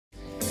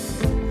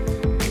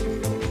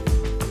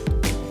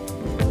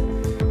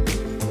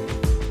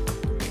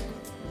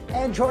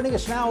And joining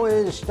us now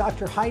is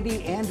Dr.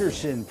 Heidi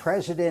Anderson,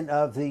 president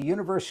of the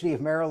University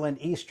of Maryland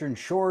Eastern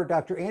Shore.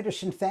 Dr.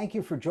 Anderson, thank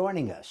you for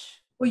joining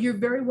us. Well, you're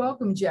very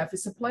welcome, Jeff.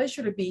 It's a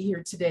pleasure to be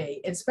here today,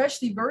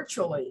 especially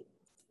virtually.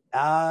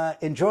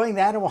 Enjoying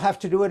that, and we'll have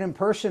to do it in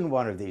person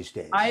one of these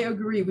days. I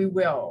agree, we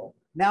will.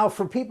 Now,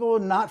 for people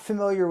not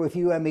familiar with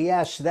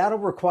UMES, that'll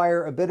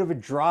require a bit of a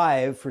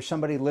drive for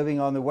somebody living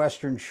on the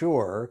Western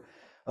Shore,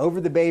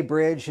 over the Bay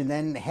Bridge, and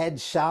then head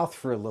south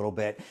for a little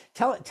bit.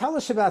 Tell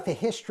us about the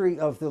history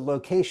of the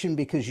location,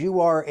 because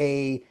you are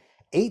a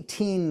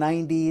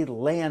 1890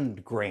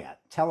 land grant.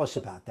 Tell us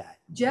about that.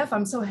 Jeff,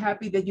 I'm so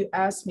happy that you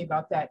asked me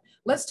about that.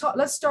 Let's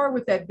start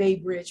with that Bay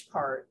Bridge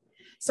part.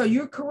 So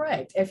you're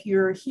correct. If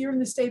you're here in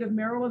the state of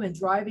Maryland and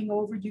driving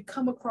over, you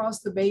come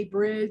across the Bay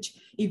Bridge.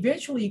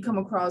 Eventually you come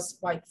across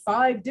like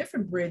 5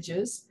 different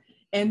bridges,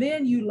 and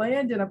then you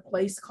land in a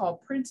place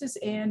called Princess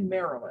Anne,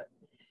 Maryland.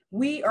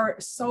 We are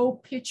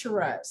so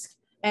picturesque.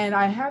 And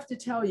I have to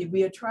tell you,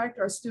 we attract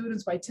our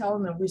students by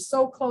telling them we're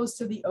so close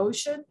to the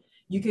ocean.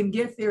 You can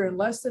get there in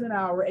less than an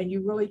hour, and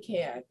you really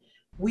can.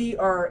 We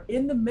are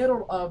in the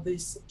middle of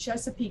this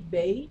Chesapeake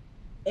Bay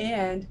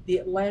and the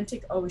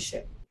Atlantic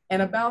Ocean,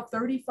 and about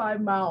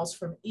 35 miles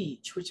from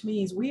each, which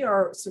means we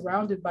are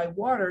surrounded by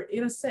water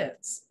in a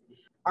sense.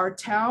 Our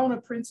town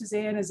of Princess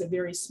Anne is a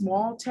very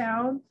small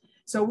town,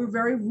 so we're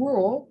very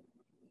rural,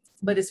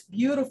 but it's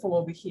beautiful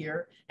over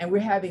here, and we're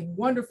having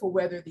wonderful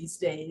weather these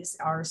days.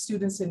 Our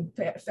students and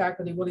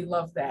faculty really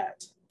love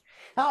that.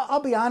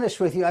 I'll be honest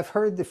with you, I've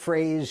heard the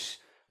phrase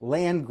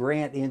land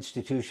grant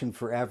institution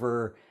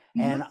forever,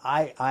 and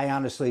I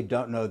honestly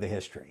don't know the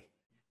history.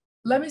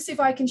 Let me see if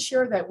I can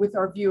share that with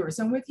our viewers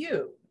and with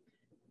you.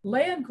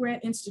 Land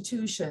grant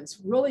institutions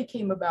really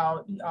came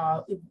about in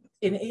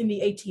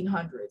the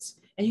 1800s,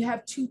 and you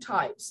have 2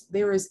 types.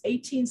 There is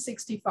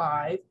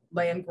 1865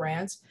 land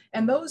grants,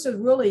 and those are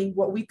really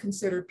what we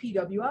consider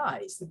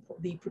PWIs,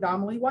 the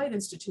predominantly white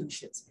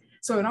institutions.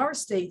 So in our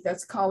state,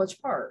 that's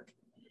College Park.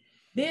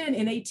 Then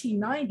in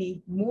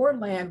 1890, more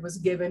land was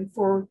given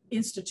for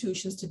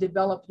institutions to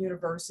develop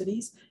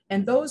universities,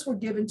 and those were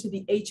given to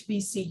the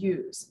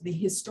HBCUs, the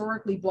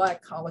historically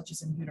Black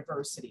colleges and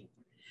universities.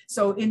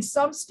 So in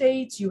some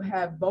states, you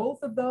have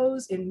both of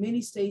those. In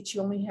many states,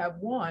 you only have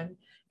one.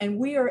 And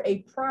we are a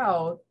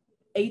proud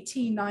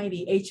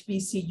 1890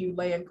 HBCU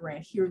land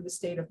grant here in the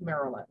state of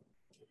Maryland.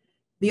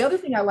 The other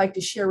thing I'd like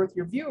to share with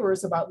your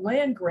viewers about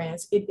land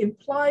grants, it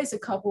implies a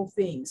couple of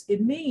things.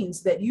 It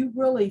means that you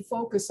really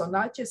focus on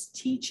not just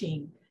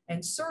teaching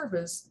and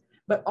service,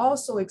 but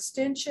also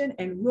extension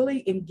and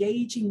really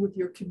engaging with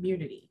your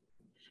community.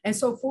 And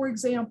so, for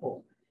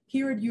example,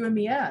 here at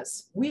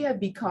UMES, we have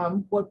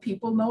become what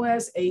people know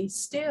as a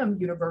STEM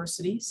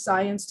university,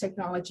 science,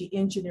 technology,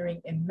 engineering,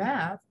 and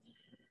math.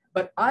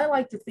 But I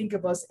like to think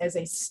of us as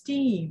a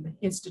STEAM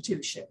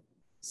institution: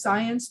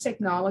 science,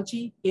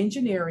 technology,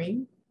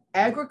 engineering,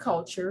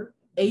 agriculture,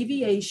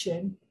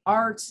 aviation,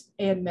 arts,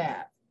 and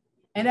math.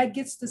 And that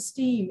gets the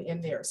STEAM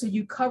in there. So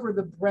you cover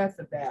the breadth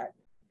of that.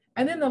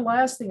 And then the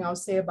last thing I'll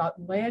say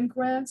about land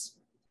grants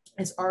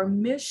is our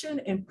mission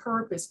and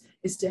purpose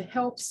is to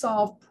help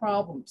solve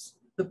problems,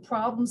 the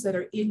problems that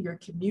are in your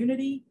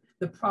community,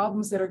 the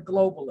problems that are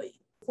globally.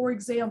 For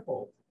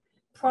example,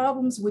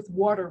 problems with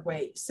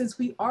waterways. Since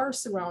we are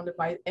surrounded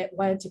by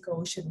Atlantic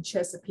Ocean and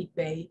Chesapeake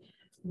Bay,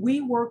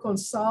 we work on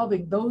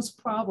solving those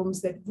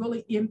problems that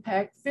really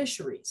impact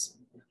fisheries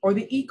or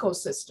the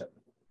ecosystem,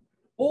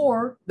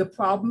 or the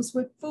problems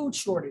with food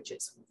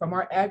shortages from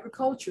our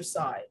agriculture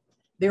side.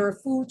 There are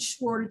food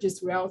shortages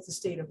throughout the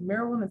state of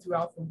Maryland and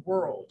throughout the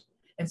world.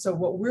 And so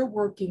what we're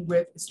working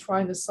with is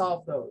trying to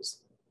solve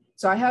those.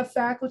 So I have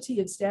faculty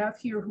and staff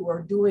here who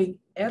are doing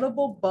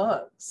edible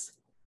bugs.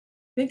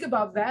 Think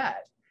about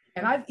that.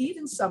 And I've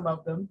eaten some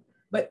of them,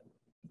 but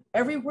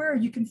everywhere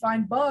you can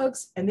find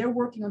bugs, and they're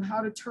working on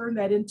how to turn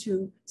that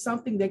into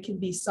something that can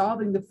be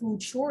solving the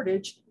food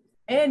shortage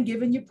and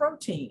giving you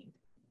protein.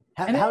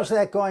 How's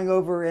that going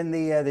over in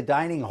the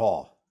dining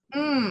hall?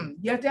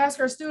 You have to ask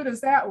our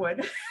students that one.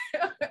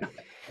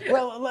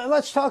 Well,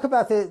 let's talk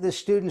about the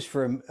students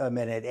for a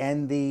minute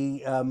and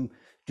the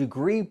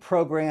degree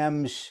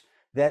programs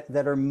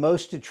that are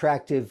most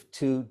attractive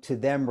to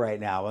them right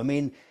now. I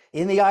mean,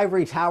 in the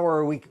ivory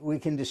tower, we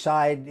can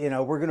decide,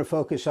 we're going to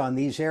focus on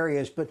these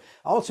areas, but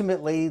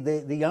ultimately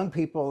the young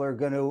people are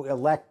going to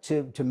elect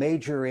to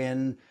major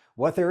in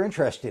what they're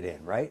interested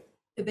in, right?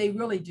 They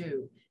really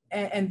do.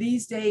 And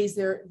these days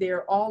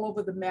they're all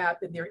over the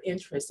map in their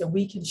interests, and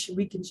we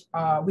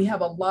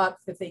have a lot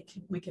that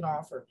we can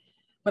offer.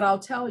 But I'll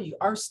tell you,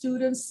 our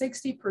students,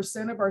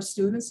 60% of our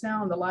students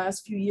now in the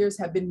last few years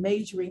have been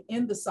majoring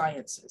in the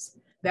sciences,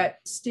 that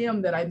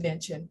STEM that I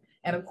mentioned,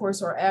 and of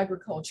course our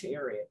agriculture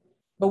area.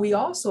 But we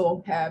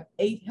also have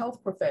 8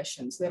 health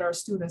professions that our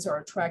students are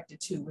attracted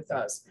to with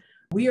us.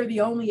 We are the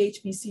only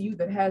HBCU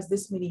that has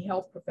this many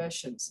health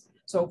professions.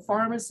 So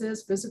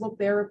pharmacists, physical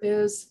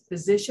therapists,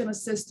 physician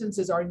assistants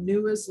is our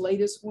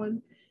latest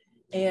one.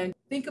 And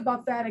think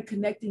about that and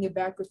connecting it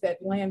back with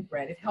that land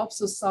grant. It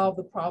helps us solve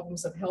the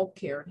problems of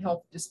healthcare and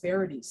health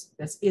disparities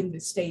that's in the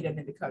state and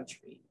in the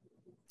country.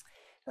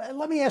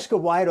 Let me ask a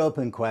wide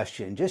open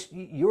question. Just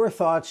your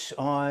thoughts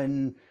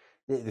on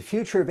the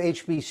future of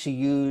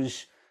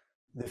HBCUs,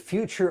 the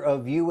future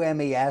of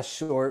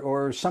UMES,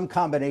 or some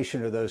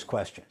combination of those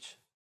questions.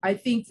 I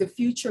think the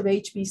future of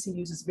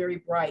HBCUs is very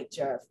bright,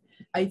 Jeff.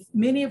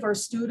 Many of our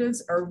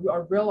students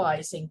are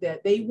realizing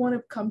that they want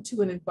to come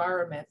to an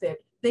environment that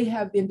they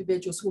have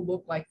individuals who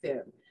look like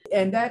them.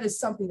 And that is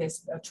something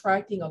that's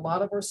attracting a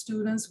lot of our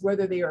students,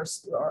 whether they are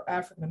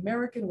African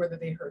American, whether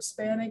they are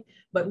Hispanic,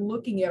 but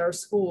looking at our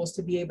schools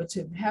to be able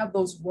to have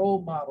those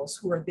role models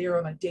who are there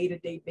on a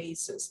day-to-day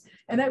basis.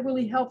 And that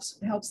really helps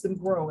them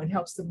grow and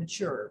helps them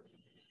mature.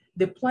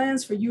 The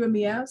plans for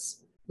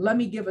UMES, let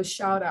me give a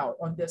shout out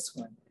on this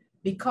one.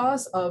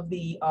 Because of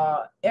the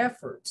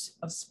efforts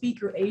of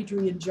Speaker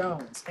Adrian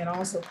Jones and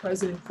also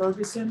President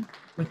Ferguson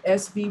with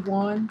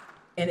SB1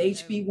 and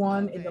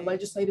HB1 in the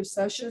legislative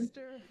session,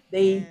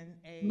 they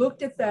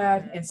looked at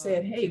that and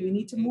said, hey, we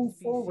need to move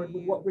forward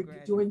with what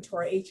we're doing to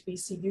our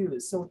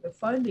HBCUs. So with the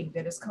funding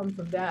that has come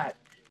from that,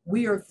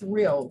 we are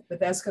thrilled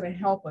that that's going to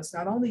help us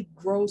not only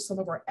grow some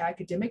of our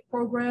academic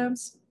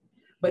programs,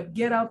 but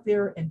get out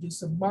there and do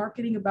some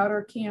marketing about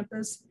our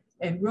campus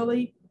and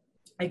really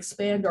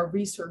expand our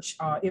research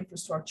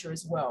infrastructure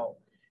as well.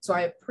 So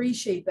I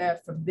appreciate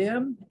that from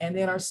them. And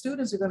then our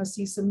students are going to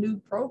see some new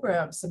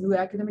programs, some new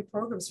academic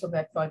programs from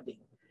that funding.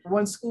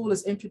 One school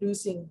is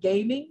introducing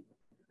gaming,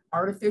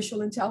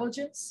 artificial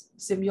intelligence,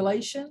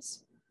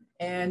 simulations,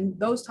 and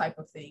those type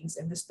of things.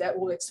 And that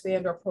will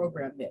expand our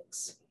program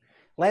mix.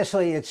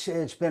 Lastly,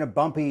 it's been a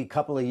bumpy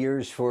couple of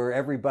years for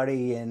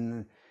everybody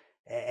in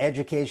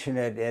education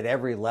at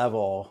every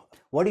level.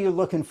 What are you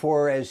looking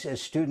for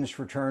as students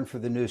return for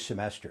the new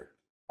semester?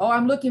 Oh,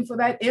 I'm looking for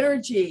that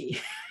energy.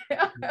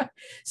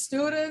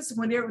 Students,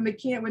 when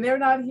they're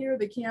not here,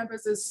 the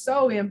campus is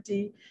so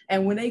empty,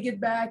 and when they get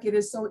back, it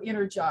is so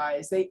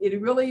energized.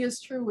 It really is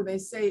true when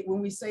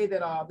we say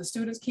that the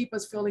students keep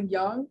us feeling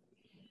young.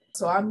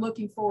 So I'm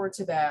looking forward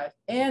to that,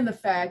 and the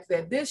fact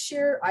that this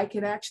year I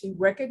can actually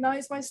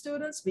recognize my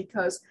students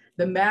because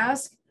the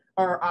masks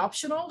are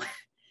optional,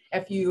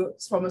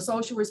 from a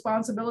social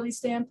responsibility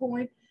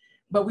standpoint,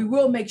 but we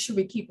will make sure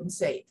we keep them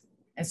safe.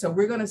 And so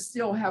we're going to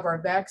still have our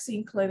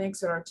vaccine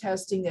clinics and our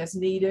testing as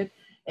needed.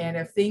 And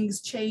if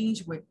things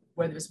change with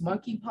whether it's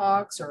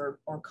monkeypox or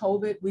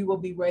COVID, we will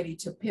be ready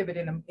to pivot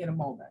in a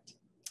moment.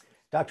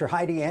 Dr.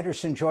 Heidi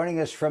Anderson joining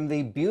us from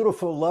the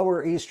beautiful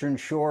Lower Eastern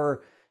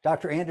Shore.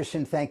 Dr.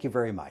 Anderson, thank you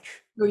very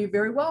much. Well, you're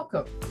very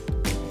welcome.